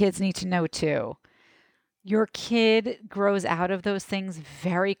young kids need to know too. Your kid grows out of those things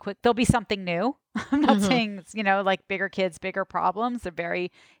very quick. There'll be something new. I'm not saying it's, you know, like bigger kids, bigger problems. The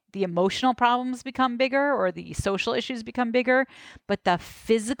emotional problems become bigger, or the social issues become bigger, but the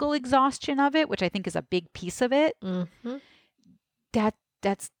physical exhaustion of it, which I think is a big piece of it,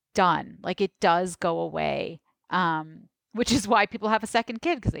 that's done. Like, it does go away, which is why people have a second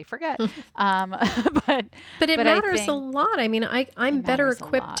kid, because they forget. But it matters a lot. I mean, I'm better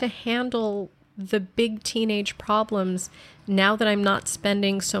equipped to handle the big teenage problems now that I'm not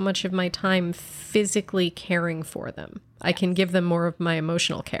spending so much of my time physically caring for them. Yes. I can give them more of my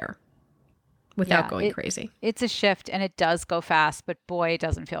emotional care without going crazy. It's a shift, and it does go fast, but boy, it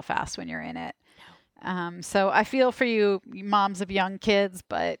doesn't feel fast when you're in it. So I feel for you, moms of young kids,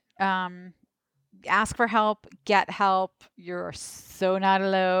 but ask for help, get help. You're so not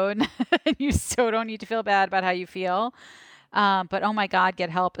alone. You so don't need to feel bad about how you feel. But oh my God,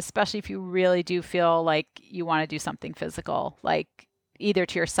 get help, especially if you really do feel like you want to do something physical, like either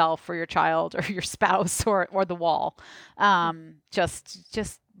to yourself or your child or your spouse or the wall.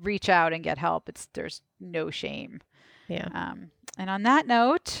 Just reach out and get help. There's no shame. Yeah. And on that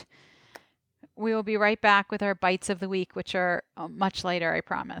note, we will be right back with our bites of the week, which are much later, I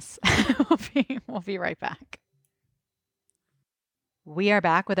promise. We'll be right back. We are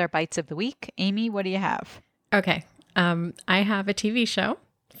back with our bites of the week. Amy, what do you have? Okay. I have a TV show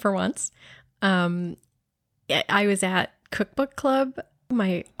for once. I was at Cookbook Club,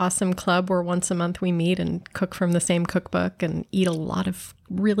 my awesome club where once a month we meet and cook from the same cookbook and eat a lot of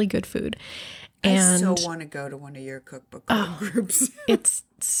really good food. And I so want to go to one of your cookbook club groups. It's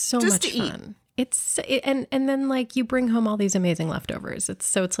so much fun. And then like you bring home all these amazing leftovers.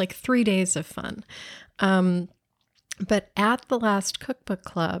 It's like 3 days of fun. But at the last cookbook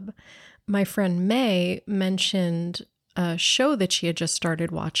club, my friend May mentioned a show that she had just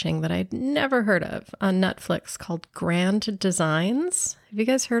started watching that I'd never heard of on Netflix called Grand Designs. Have you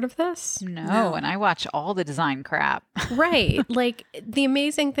guys heard of this? No. And I watch all the design crap. Right. Like, the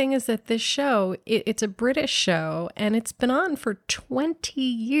amazing thing is that this show, it's a British show, and it's been on for 20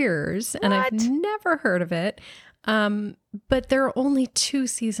 years, and I've never heard of it. But there are only 2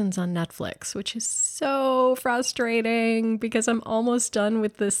 seasons on Netflix, which is so frustrating because I'm almost done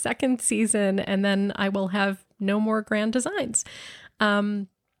with the 2nd season, and then I will have no more Grand Designs. And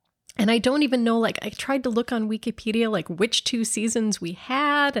I don't even know, like, I tried to look on Wikipedia, like, which 2 seasons we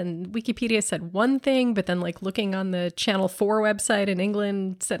had, and Wikipedia said one thing, but then, like, looking on the Channel 4 website in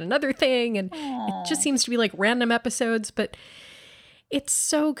England said another thing, and it just seems to be, like, random episodes, but It's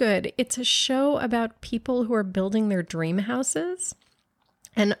so good. It's a show about people who are building their dream houses.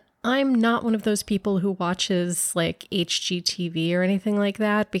 And I'm not one of those people who watches like HGTV or anything like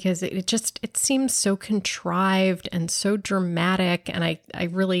that because it seems so contrived and so dramatic, and I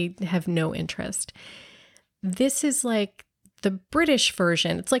really have no interest. This is like the British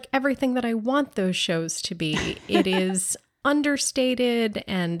version. It's like everything that I want those shows to be. It is understated,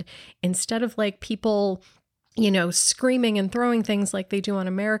 and instead of like people, screaming and throwing things like they do on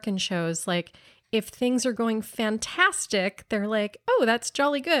American shows, like if things are going fantastic, they're like, oh, that's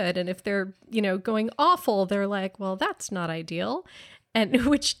jolly good. And if they're, going awful, they're like, well, that's not ideal. And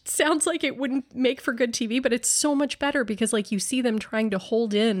which sounds like it wouldn't make for good TV, but it's so much better because like you see them trying to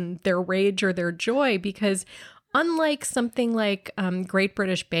hold in their rage or their joy, because unlike something like Great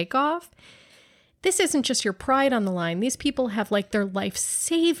British Bake Off, this isn't just your pride on the line. These people have like their life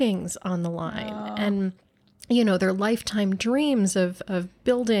savings on the line. And their lifetime dreams of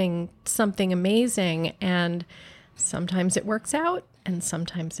building something amazing. And sometimes it works out and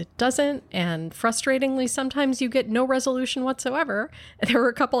sometimes it doesn't. And frustratingly, sometimes you get no resolution whatsoever. And there were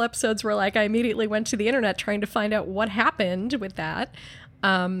a couple episodes where like I immediately went to the internet trying to find out what happened with that.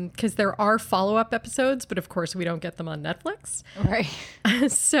 Because there are follow-up episodes, but of course we don't get them on Netflix. Right.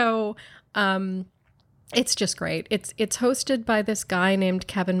 So it's just great. It's hosted by this guy named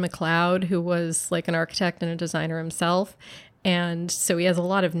Kevin MacLeod, who was like an architect and a designer himself. And so he has a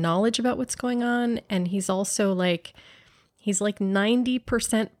lot of knowledge about what's going on. And he's also like, he's like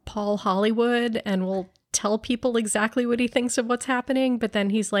 90% Paul Hollywood and will tell people exactly what he thinks of what's happening. But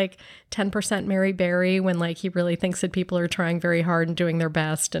then he's like 10% Mary Berry when like he really thinks that people are trying very hard and doing their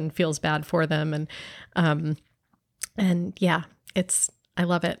best and feels bad for them. And yeah, I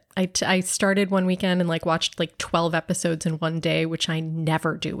love it. I started one weekend and like watched like 12 episodes in one day, which I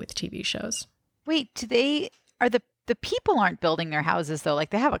never do with TV shows. Wait, the people aren't building their houses though?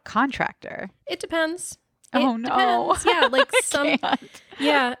 Like they have a contractor. It depends. Oh no. Depends. Yeah, like I can't.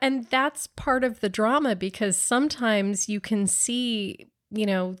 Yeah, and that's part of the drama because sometimes you can see,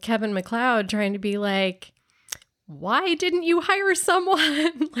 Kevin MacLeod trying to be like, why didn't you hire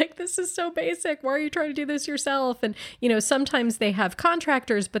someone? Like, this is so basic. Why are you trying to do this yourself? And, sometimes they have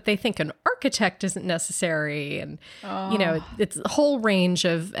contractors, but they think an architect isn't necessary. And, it's a whole range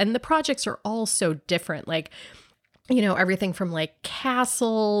and the projects are all so different. Like, everything from like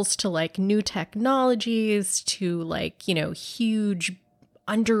castles to like new technologies to like, huge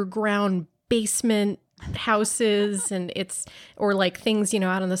underground basement houses, and or like things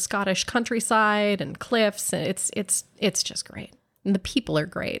out on the Scottish countryside and cliffs, and it's just great, and the people are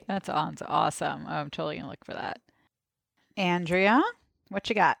great. That sounds awesome. I'm totally gonna look for that. Andrea, what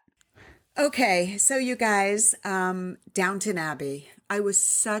you got? Okay, so you guys, Downton Abbey. I was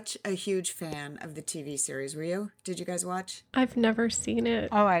such a huge fan of the TV series. Were you? Did you guys watch? I've never seen it.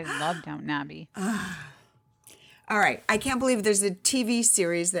 Oh, I love Downton Abbey. All right. I can't believe there's a TV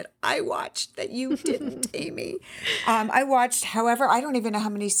series that I watched that you didn't, Amy. I watched, however, I don't even know how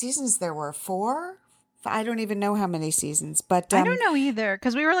many seasons there were. 4? I don't even know how many seasons, but I don't know either,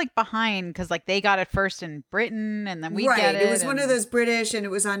 because we were like behind, because like they got it first in Britain and then we get it. It was one of those British, and it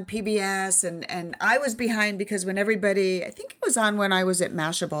was on PBS, and I was behind because when everybody, I think it was on when I was at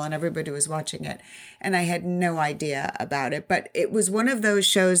Mashable and everybody was watching it, and I had no idea about it, but it was one of those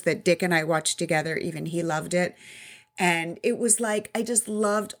shows that Dick and I watched together. Even he loved it. And it was like, I just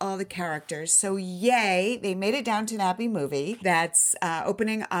loved all the characters. So yay, they made a Downton Abbey movie that's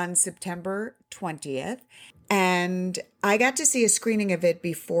opening on September 20th. And I got to see a screening of it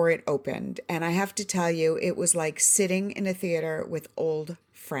before it opened. And I have to tell you, it was like sitting in a theater with old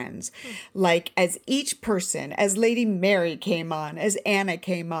friends. Like as each person, as Lady Mary came on, as Anna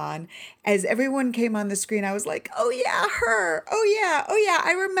came on, as everyone came on the screen, I was like, oh yeah, her. Oh yeah,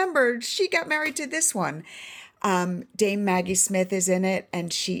 I remembered. She got married to this one. Dame Maggie Smith is in it,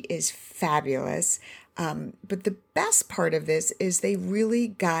 and she is fabulous. But the best part of this is they really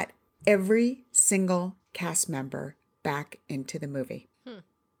got every single cast member back into the movie.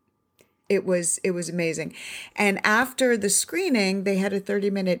 It was amazing. And after the screening, they had a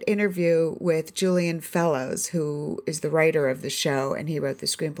 30-minute interview with Julian Fellows, who is the writer of the show, and he wrote the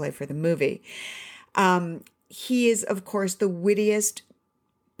screenplay for the movie. He is, of course, the wittiest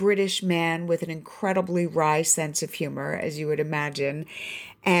British man with an incredibly wry sense of humor, as you would imagine.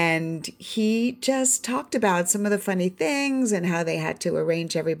 And he just talked about some of the funny things and how they had to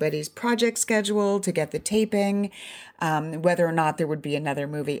arrange everybody's project schedule to get the taping, whether or not there would be another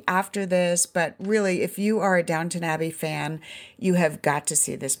movie after this. But really, if you are a Downton Abbey fan, you have got to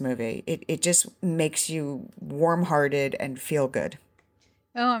see this movie. It just makes you warm-hearted and feel good.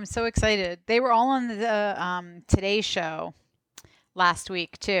 Oh, I'm so excited. They were all on the Today Show. last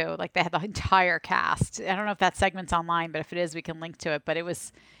week too. Like they had the entire cast. I don't know if that segment's online, but if it is, we can link to it. But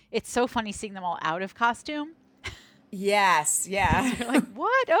it's so funny seeing them all out of costume. Yes, yeah. You're like,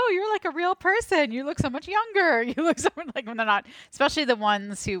 what? Oh, you're like a real person. You look so much younger. You look so like when they're not, especially the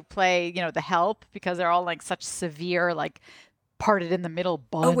ones who play, the help, because they're all like such severe, like parted in the middle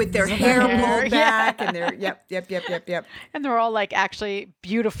buns. Oh, with their hair pulled back and they're, yep. And they're all like actually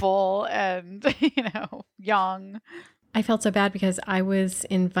beautiful and, young. I felt so bad because I was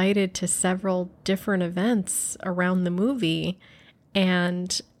invited to several different events around the movie,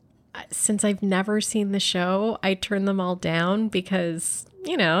 and since I've never seen the show, I turned them all down because,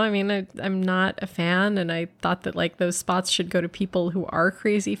 I'm not a fan, and I thought that like those spots should go to people who are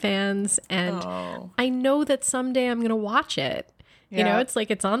crazy fans. And I know that someday I'm going to watch it. Yeah. It's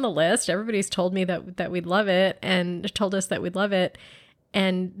like it's on the list. Everybody's told me that we'd love it and told us that we'd love it.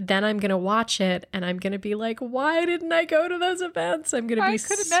 And then I'm going to watch it and I'm going to be like, why didn't I go to those events? I'm going to be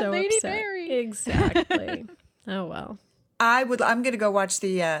so upset. Lady Mary. Exactly. Oh, well. I'm going to go watch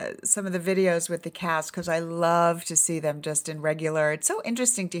some of the videos with the cast because I love to see them just in regular. It's so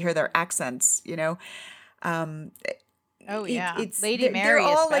interesting to hear their accents, Oh yeah, Lady Mary. They're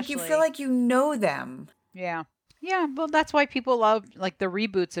all especially. like you feel like you know them. Yeah, yeah. Well, that's why people love like the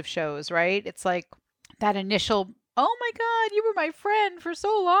reboots of shows, right? It's like that initial. Oh my God, you were my friend for so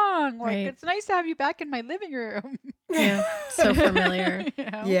long. Like It's nice to have you back in my living room. Yeah, so familiar.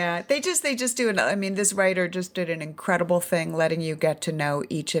 Yeah, they just do it. I mean, this writer just did an incredible thing, letting you get to know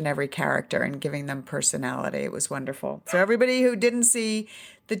each and every character and giving them personality. It was wonderful. So everybody who didn't see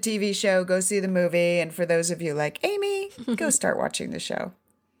the TV show, go see the movie. And for those of you like Amy, go start watching the show.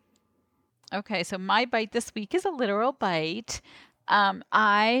 Okay, so my bite this week is a literal bite.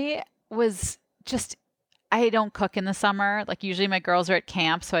 I don't cook in the summer. Like usually my girls are at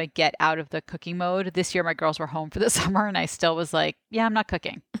camp, so I get out of the cooking mode. This year my girls were home for the summer and I still was like, yeah, I'm not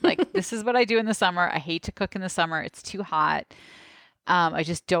cooking. Like this is what I do in the summer. I hate to cook in the summer. It's too hot. I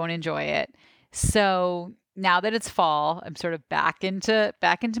just don't enjoy it. So now that it's fall, I'm sort of back into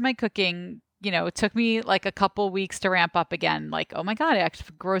my cooking. It took me like a couple weeks to ramp up again. Like, oh my God, I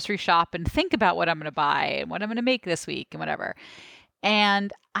actually grocery shop and think about what I'm going to buy and what I'm going to make this week and whatever.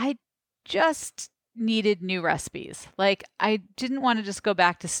 And I just needed new recipes. Like I didn't want to just go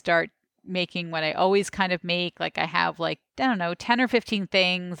back to start making what I always kind of make. Like I have like, I don't know, 10 or 15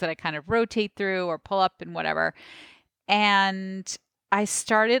 things that I kind of rotate through or pull up and whatever. And I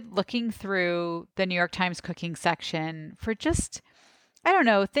started looking through the New York Times cooking section for just, I don't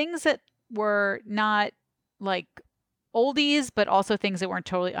know, things that were not like oldies, but also things that weren't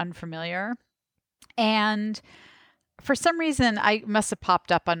totally unfamiliar. And for some reason, I must have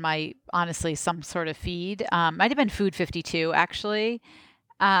popped up on my, honestly, some sort of feed. Might have been Food 52, actually.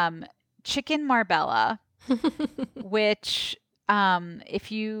 Chicken Marbella, which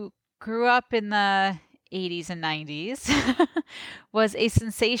if you grew up in the 80s and 90s, was a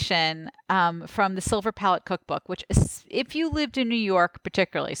sensation from the Silver Palette Cookbook, which is, if you lived in New York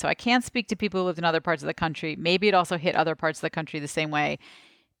particularly, so I can't speak to people who lived in other parts of the country, maybe it also hit other parts of the country the same way.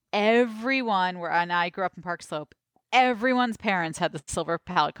 Everyone, and I grew up in Park Slope, everyone's parents had the Silver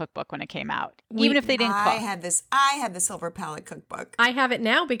Palette Cookbook when it came out, even if they didn't cook. I had the Silver Palette Cookbook. I have it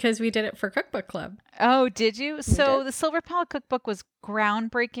now because we did it for Cookbook Club. Oh, did you? So the Silver Palette Cookbook was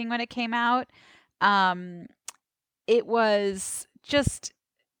groundbreaking when it came out. It was just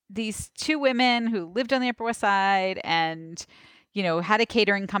these two women who lived on the Upper West Side and, had a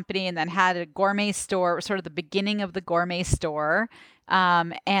catering company and then had a gourmet store, sort of the beginning of the gourmet store.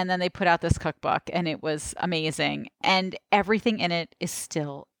 And then they put out this cookbook and it was amazing. And everything in it is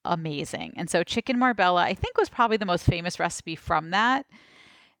still amazing. And so Chicken Marbella, I think, was probably the most famous recipe from that.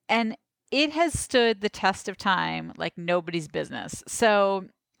 And it has stood the test of time like nobody's business. So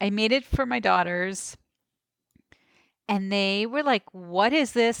I made it for my daughters. And they were like, what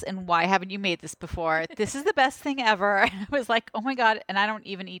is this? And why haven't you made this before? This is the best thing ever. And I was like, oh my God. And I don't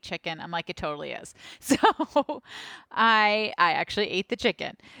even eat chicken. I'm like, it totally is. So I actually ate the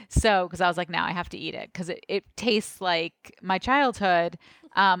chicken. So, because I was like, now I have to eat it because it tastes like my childhood.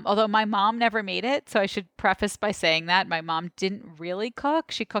 Although my mom never made it. So I should preface by saying that my mom didn't really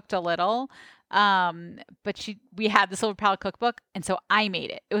cook. She cooked a little. But we had the Silver Palette Cookbook, and so I made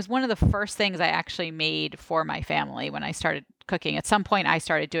it. It was one of the first things I actually made for my family when I started cooking. At some point, I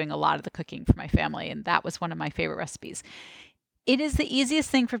started doing a lot of the cooking for my family, and that was one of my favorite recipes. It is the easiest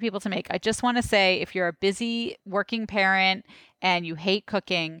thing for people to make. I just want to say, if you're a busy working parent and you hate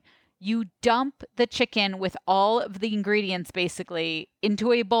cooking, you dump the chicken with all of the ingredients basically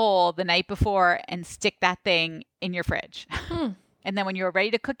into a bowl the night before and stick that thing in your fridge. And then when you're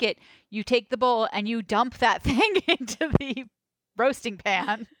ready to cook it, you take the bowl and you dump that thing into the roasting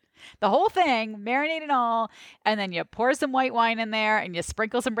pan. The whole thing, marinate and all, and then you pour some white wine in there and you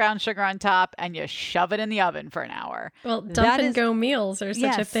sprinkle some brown sugar on top and you shove it in the oven for an hour. Well, dump and go meals are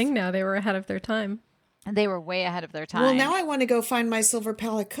such a thing now. They were ahead of their time. They were way ahead of their time. Well, now I want to go find my Silver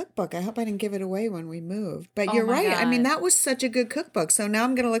Palette cookbook. I hope I didn't give it away when we moved. But you're right. God. I mean, that was such a good cookbook. So now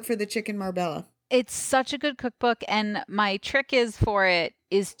I'm going to look for the chicken Marbella. It's such a good cookbook. And my trick is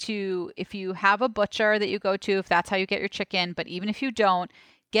to, if you have a butcher that you go to, if that's how you get your chicken, but even if you don't,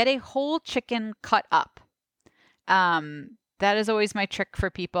 get a whole chicken cut up. That is always my trick for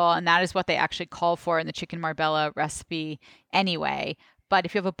people. And that is what they actually call for in the chicken Marbella recipe anyway. But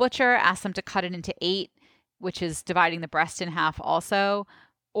if you have a butcher, ask them to cut it into 8, which is dividing the breast in half also.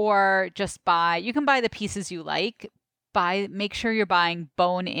 Or just you can buy the pieces you like. Make sure you're buying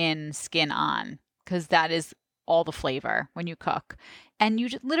bone in, skin on, because that is all the flavor when you cook. And you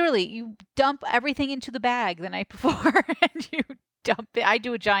just you dump everything into the bag the night before and you dump it. I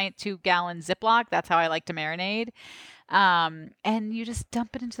do a giant 2-gallon Ziploc. That's how I like to marinate. And you just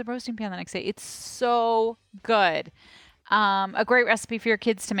dump it into the roasting pan the next day. It's so good. A great recipe for your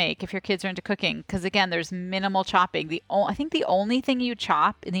kids to make if your kids are into cooking. Because again, there's minimal chopping. I think the only thing you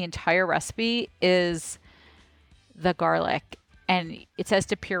chop in the entire recipe is the garlic. And it says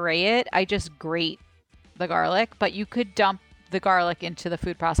to puree it. I just grate the garlic. But you could dump the garlic into the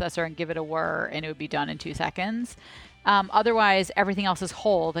food processor and give it a whir and it would be done in 2 seconds. Otherwise, everything else is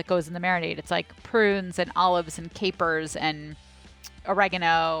whole that goes in the marinade. It's like prunes and olives and capers and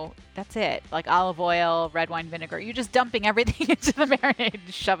oregano. That's it. Like olive oil, red wine vinegar. You're just dumping everything into the marinade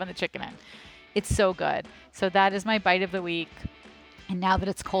and shoving the chicken in. It's so good. So that is my bite of the week. And now that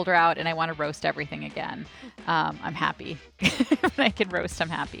it's colder out and I want to roast everything again, I'm happy. When I can roast, I'm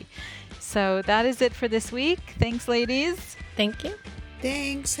happy. So that is it for this week. Thanks, ladies. Thank you.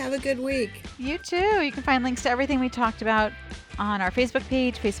 Thanks. Have a good week. You too. You can find links to everything we talked about on our Facebook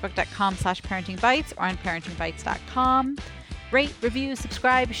page, facebook.com/parentingbites, or on parentingbites.com. Rate, review,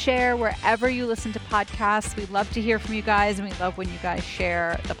 subscribe, share wherever you listen to podcasts. We love to hear from you guys, and we love when you guys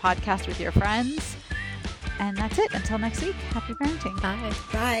share the podcast with your friends. And that's it. Until next week, happy parenting. Bye.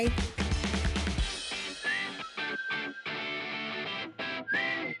 Bye.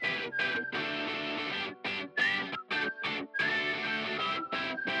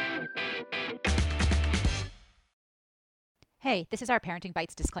 Hey, this is our Parenting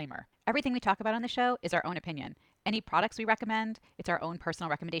Bites disclaimer. Everything we talk about on the show is our own opinion. Any products we recommend, it's our own personal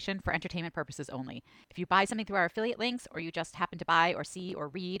recommendation for entertainment purposes only. If you buy something through our affiliate links, or you just happen to buy or see or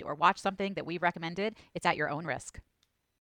read or watch something that we've recommended, it's at your own risk.